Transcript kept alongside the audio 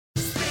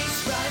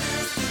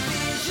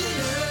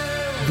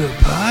The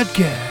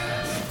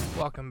podcast.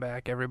 Welcome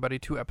back, everybody,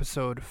 to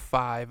episode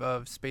 5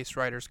 of Space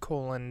Riders: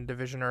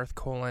 Division Earth: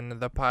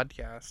 the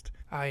podcast.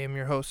 I am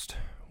your host,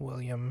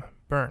 William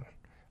Byrne.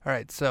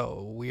 Alright,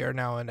 so we are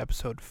now in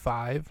episode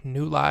 5,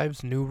 New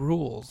Lives, New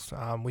Rules.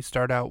 We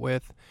start out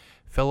with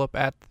Philip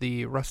at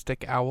the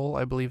Rustic Owl,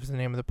 I believe is the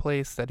name of the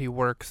place that he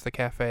works, the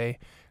cafe.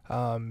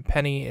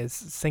 Penny is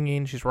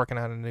singing. She's working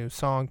on a new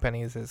song.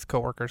 Penny is his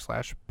coworker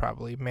slash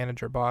probably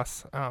manager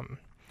boss. I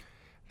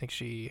think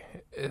she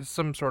is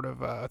some sort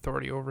of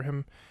authority over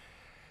him.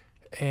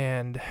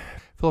 And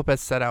Philip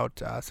has set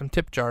out some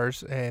tip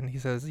jars, and he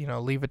says,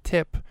 leave a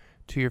tip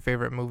to your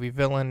favorite movie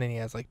villain. And he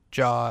has like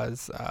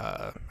Jaws.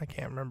 I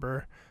can't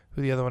remember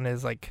who the other one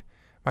is, like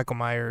Michael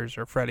Myers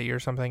or Freddy or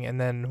something. And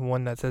then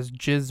one that says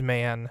Jizz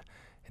Man.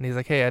 And he's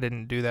like, hey, I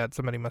didn't do that.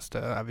 Somebody must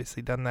have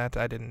obviously done that.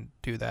 I didn't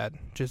do that.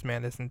 Jizz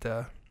Man isn't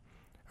a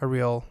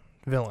real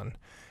villain.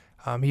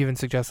 He even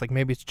suggests, like,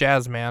 maybe it's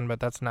Jazz Man, but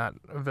that's not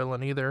a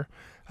villain either.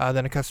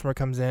 Then a customer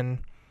comes in,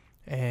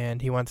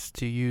 and he wants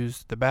to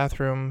use the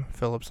bathroom.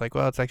 Philip's like,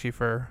 well, it's actually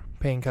for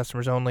paying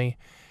customers only.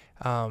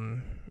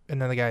 And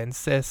then the guy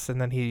insists, and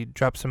then he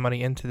drops some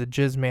money into the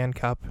Jizz Man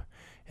cup.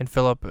 And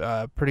Philip,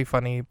 pretty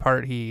funny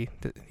part, he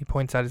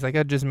points out, he's like,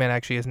 Jizz Man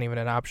actually isn't even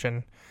an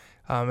option.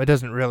 It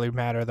doesn't really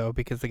matter, though,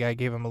 because the guy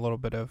gave him a little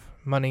bit of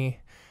money,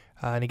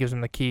 and he gives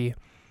him the key.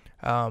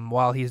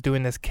 While he's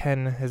doing this,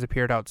 Ken has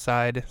appeared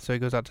outside, so he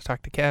goes out to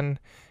talk to Ken.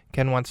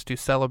 Ken wants to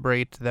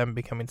celebrate them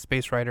becoming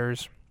space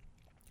riders.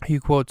 He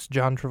quotes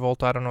John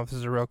Travolta. I don't know if this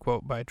is a real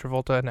quote by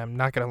Travolta, and I'm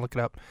not going to look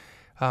it up.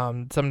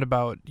 Something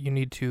about you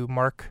need to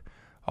mark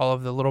all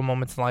of the little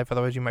moments in life,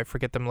 otherwise you might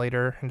forget them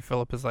later. And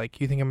Philip is like,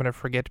 you think I'm going to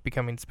forget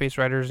becoming space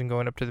riders and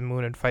going up to the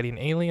moon and fighting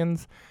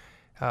aliens?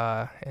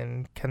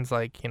 And Ken's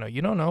like,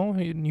 you don't know.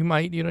 You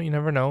might, you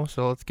never know.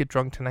 So let's get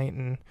drunk tonight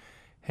and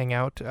hang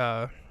out.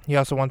 He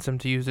also wants him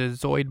to use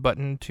his Zoid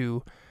button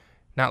to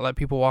not let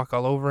people walk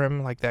all over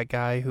him, like that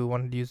guy who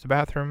wanted to use the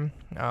bathroom.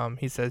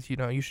 He says,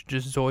 you should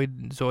just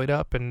Zoid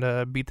up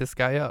and beat this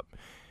guy up.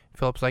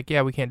 Philip's like,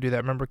 yeah, we can't do that.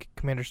 Remember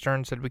Commander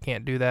Stern said we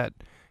can't do that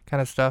kind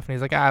of stuff? And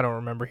he's like, I don't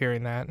remember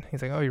hearing that.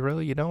 He's like, oh, you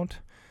really? You don't?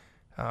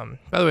 By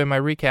the way, my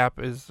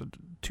recap is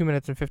 2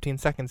 minutes and 15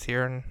 seconds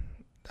here, and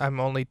I'm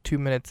only 2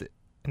 minutes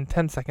and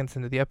 10 seconds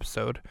into the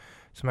episode.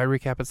 So my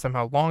recap is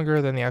somehow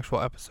longer than the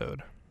actual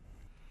episode.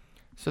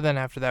 So then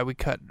after that, we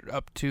cut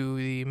up to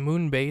the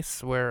moon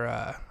base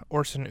where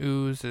Orson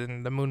Ooze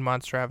and the moon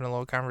monster are having a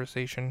little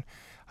conversation.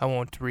 I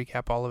won't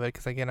recap all of it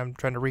because, again, I'm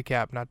trying to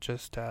recap, not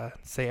just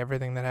say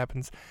everything that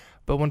happens.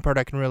 But one part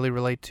I can really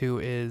relate to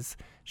is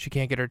she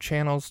can't get her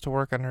channels to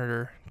work on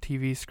her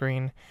TV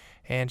screen.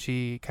 And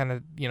she kind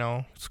of,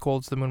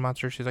 scolds the moon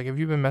monster. She's like, have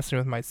you been messing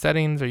with my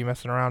settings? Are you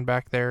messing around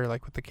back there,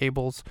 like with the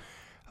cables?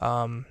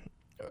 A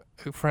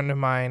friend of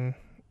mine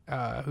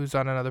who's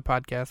on another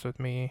podcast with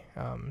me,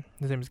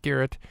 his name is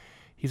Garrett.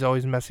 He's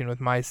always messing with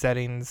my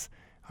settings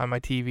on my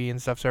TV and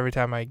stuff, so every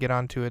time I get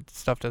onto it,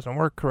 stuff doesn't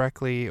work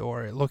correctly,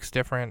 or it looks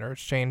different, or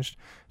it's changed.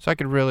 So I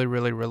could really,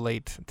 really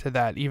relate to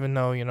that, even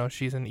though,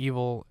 she's an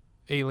evil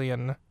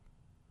alien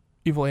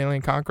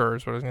conqueror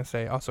is what I was going to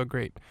say. Also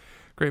great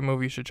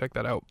movie, you should check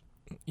that out.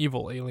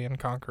 Evil Alien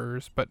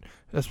Conquerors, but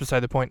that's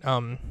beside the point.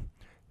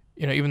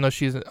 Even though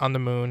she's on the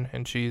moon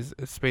and she's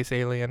a space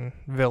alien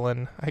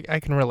villain, I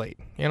can relate,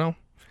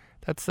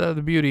 That's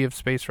the beauty of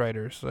Space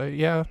Riders.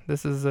 Yeah,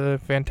 this is a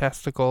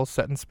fantastical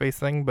set in space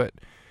thing, but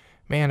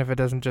man, if it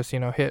doesn't just,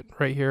 hit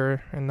right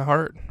here in the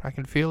heart, I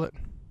can feel it.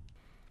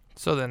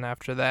 So then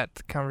after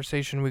that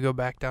conversation, we go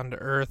back down to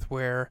Earth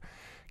where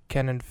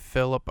Ken and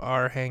Philip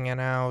are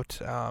hanging out.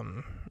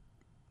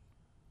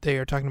 They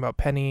are talking about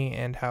Penny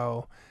and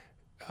how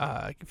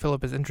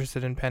Philip is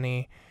interested in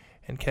Penny,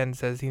 and Ken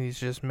says he needs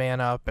to just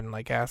man up and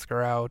like ask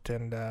her out,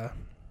 and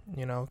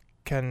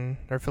Ken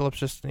or Philip's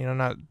just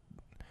not.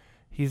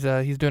 He's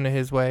doing it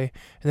his way,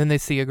 and then they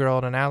see a girl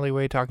in an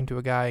alleyway talking to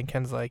a guy, and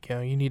Ken's like,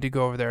 you need to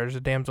go over there. There's a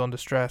damsel in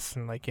distress,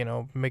 and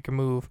make a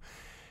move.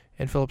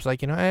 And Philip's like,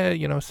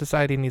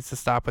 society needs to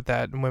stop with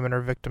that, and women are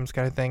victims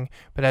kind of thing.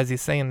 But as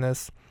he's saying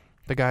this,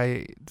 the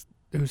guy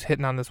who's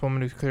hitting on this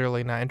woman who's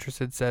clearly not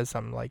interested says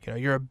something like,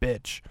 you're a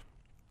bitch,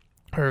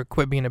 or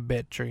quit being a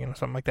bitch, or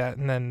something like that.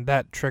 And then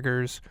that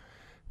triggers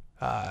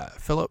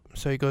Philip.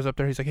 So he goes up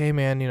there. He's like, hey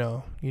man,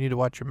 you need to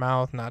watch your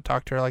mouth, not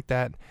talk to her like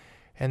that.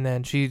 And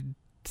then she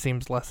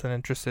seems less than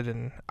interested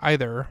in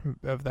either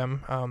of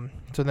them.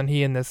 So then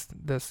he and this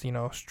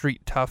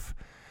street tough,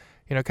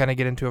 kind of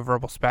get into a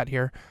verbal spat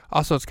here.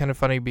 Also, it's kind of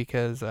funny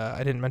because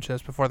I didn't mention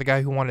this before. The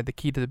guy who wanted the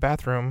key to the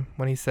bathroom,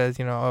 when he says,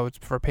 it's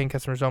for paying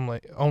customers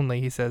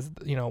only, he says,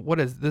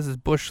 this is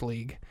Bush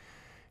League.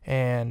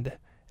 And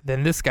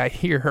then this guy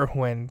here,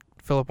 when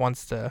Philip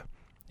wants to,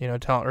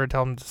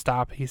 tell him to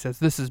stop, he says,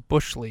 this is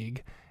Bush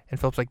League. And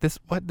Philip's like,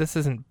 this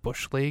isn't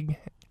Bush League.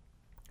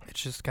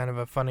 It's just kind of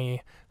a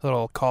funny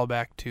little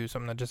callback to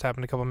something that just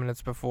happened a couple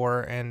minutes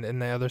before, and in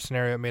the other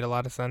scenario it made a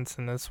lot of sense.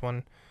 In this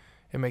one,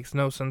 It makes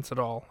no sense at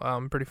all.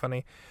 Pretty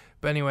funny.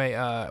 But anyway,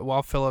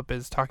 while Philip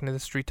is talking to the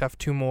Street Tough,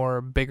 two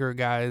more bigger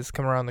guys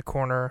come around the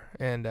corner,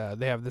 and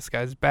they have this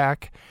guy's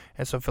back.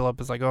 And so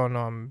Philip is like, oh no,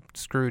 I'm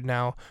screwed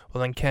now.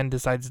 Well, then Ken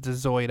decides to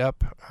Zoid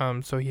up.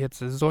 So he hits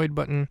the Zoid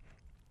button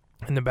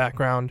in the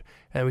background,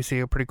 and we see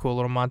a pretty cool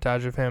little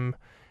montage of him,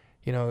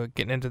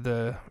 getting into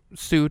the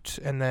suit,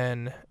 and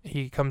then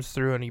he comes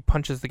through and he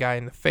punches the guy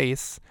in the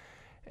face,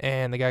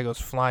 and the guy goes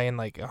flying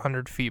like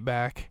 100 feet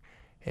back,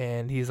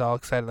 and he's all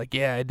excited, like,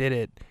 yeah, I did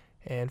it.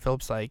 And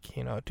Philip's like,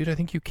 dude, I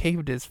think you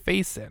caved his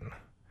face in.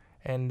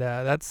 And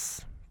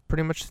that's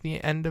pretty much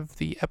the end of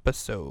the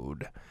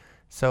episode.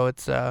 So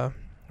it's we're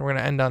going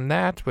to end on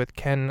that with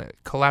Ken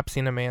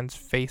collapsing a man's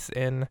face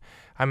in.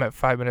 I'm at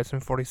 5 minutes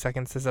and 40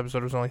 seconds. This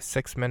episode was only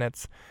 6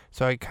 minutes,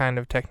 so I kind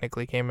of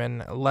technically came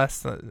in less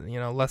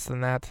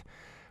than that.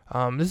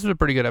 This is a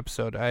pretty good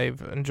episode.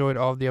 I've enjoyed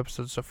all of the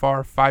episodes so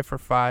far. 5 for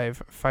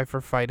 5, 5 for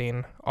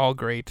fighting, all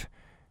great.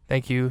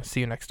 Thank you.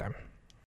 See you next time.